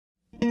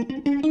A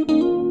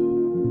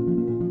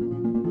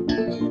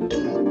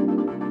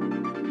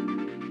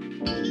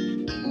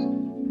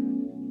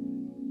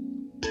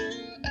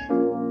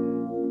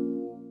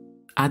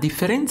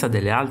differenza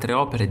delle altre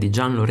opere di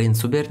Gian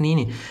Lorenzo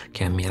Bernini,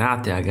 che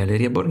ammirate a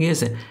Galleria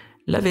Borghese,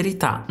 la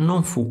Verità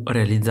non fu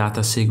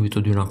realizzata a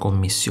seguito di una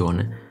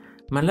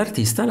commissione, ma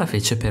l'artista la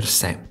fece per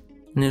sé.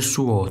 Nel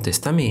suo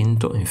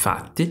testamento,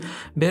 infatti,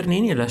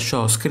 Bernini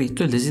lasciò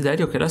scritto il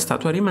desiderio che la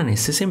statua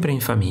rimanesse sempre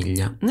in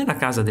famiglia, nella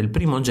casa del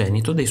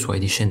primogenito dei suoi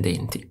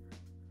discendenti.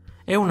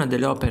 È una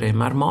delle opere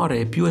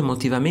marmoree più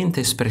emotivamente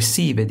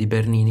espressive di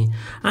Bernini,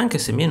 anche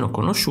se meno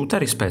conosciuta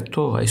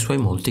rispetto ai suoi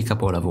molti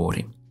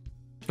capolavori.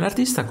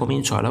 L'artista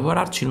cominciò a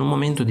lavorarci in un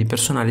momento di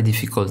personale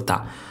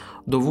difficoltà,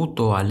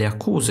 dovuto alle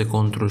accuse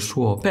contro il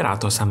suo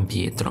operato a San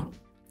Pietro.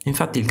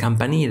 Infatti il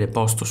campanile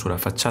posto sulla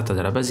facciata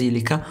della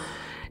basilica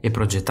e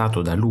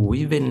progettato da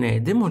lui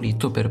venne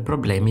demolito per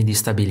problemi di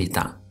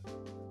stabilità.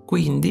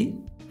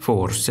 Quindi,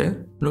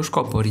 forse, lo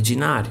scopo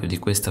originario di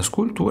questa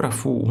scultura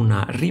fu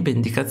una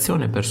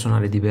rivendicazione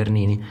personale di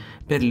Bernini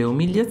per le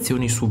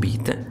umiliazioni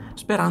subite,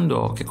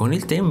 sperando che con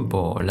il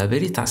tempo la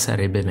verità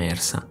sarebbe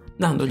emersa,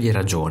 dandogli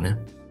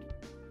ragione.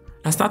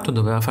 La statua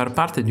doveva far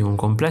parte di un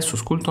complesso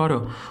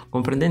scultoreo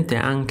comprendente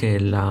anche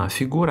la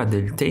figura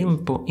del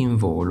tempo in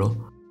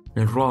volo,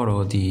 nel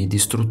ruolo di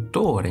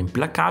distruttore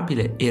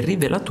implacabile e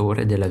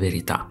rivelatore della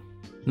verità.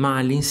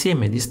 Ma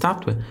l'insieme di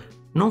statue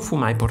non fu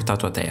mai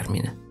portato a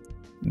termine.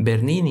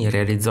 Bernini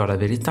realizzò la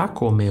Verità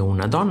come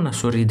una donna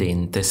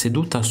sorridente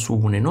seduta su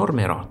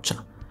un'enorme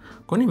roccia,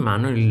 con in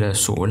mano il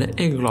sole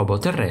e il globo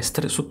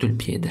terrestre sotto il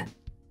piede.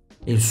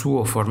 Il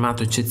suo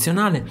formato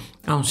eccezionale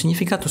ha un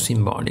significato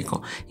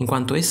simbolico, in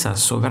quanto essa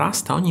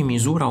sovrasta ogni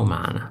misura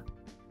umana.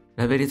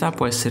 La verità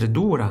può essere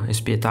dura e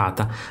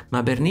spietata,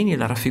 ma Bernini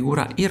la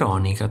raffigura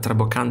ironica,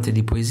 traboccante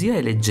di poesia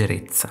e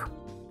leggerezza.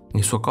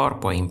 Il suo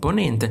corpo è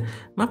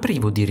imponente, ma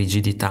privo di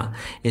rigidità,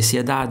 e si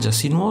adagia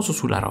sinuoso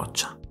sulla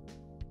roccia.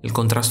 Il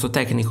contrasto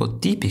tecnico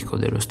tipico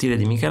dello stile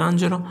di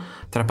Michelangelo,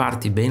 tra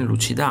parti ben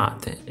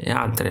lucidate e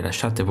altre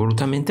lasciate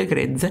volutamente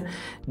grezze,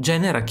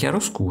 genera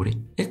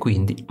chiaroscuri e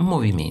quindi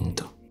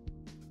movimento.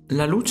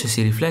 La luce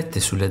si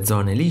riflette sulle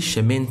zone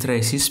lisce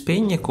mentre si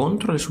spegne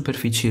contro le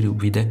superfici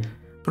ruvide,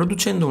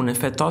 producendo un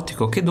effetto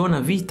ottico che dona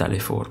vita alle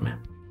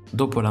forme.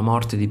 Dopo la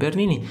morte di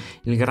Bernini,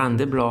 il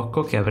grande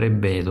blocco che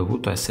avrebbe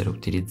dovuto essere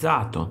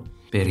utilizzato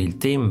per il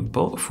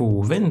tempo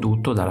fu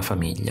venduto dalla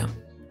famiglia.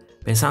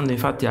 Pensando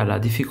infatti alla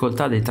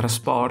difficoltà dei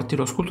trasporti,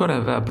 lo scultore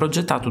aveva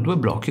progettato 2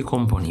 blocchi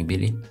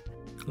componibili.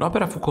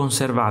 L'opera fu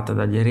conservata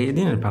dagli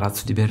eredi nel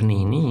palazzo di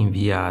Bernini in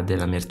via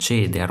della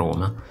Mercede a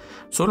Roma.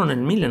 Solo nel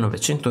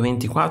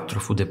 1924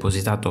 fu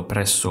depositato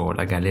presso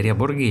la Galleria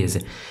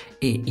Borghese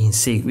e in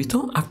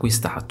seguito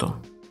acquistato.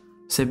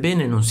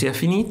 Sebbene non sia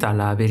finita,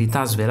 la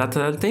verità svelata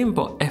dal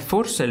tempo è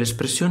forse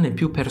l'espressione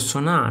più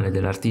personale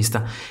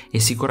dell'artista e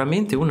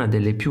sicuramente una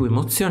delle più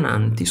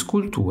emozionanti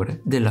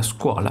sculture della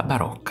scuola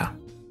barocca.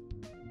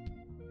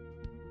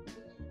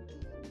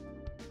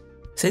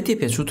 Se ti è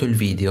piaciuto il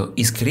video,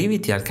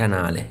 iscriviti al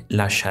canale,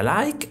 lascia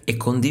like e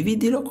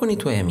condividilo con i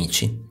tuoi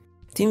amici.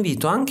 Ti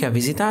invito anche a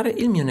visitare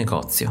il mio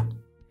negozio.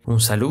 Un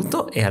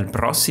saluto e al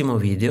prossimo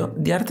video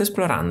di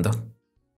Artesplorando.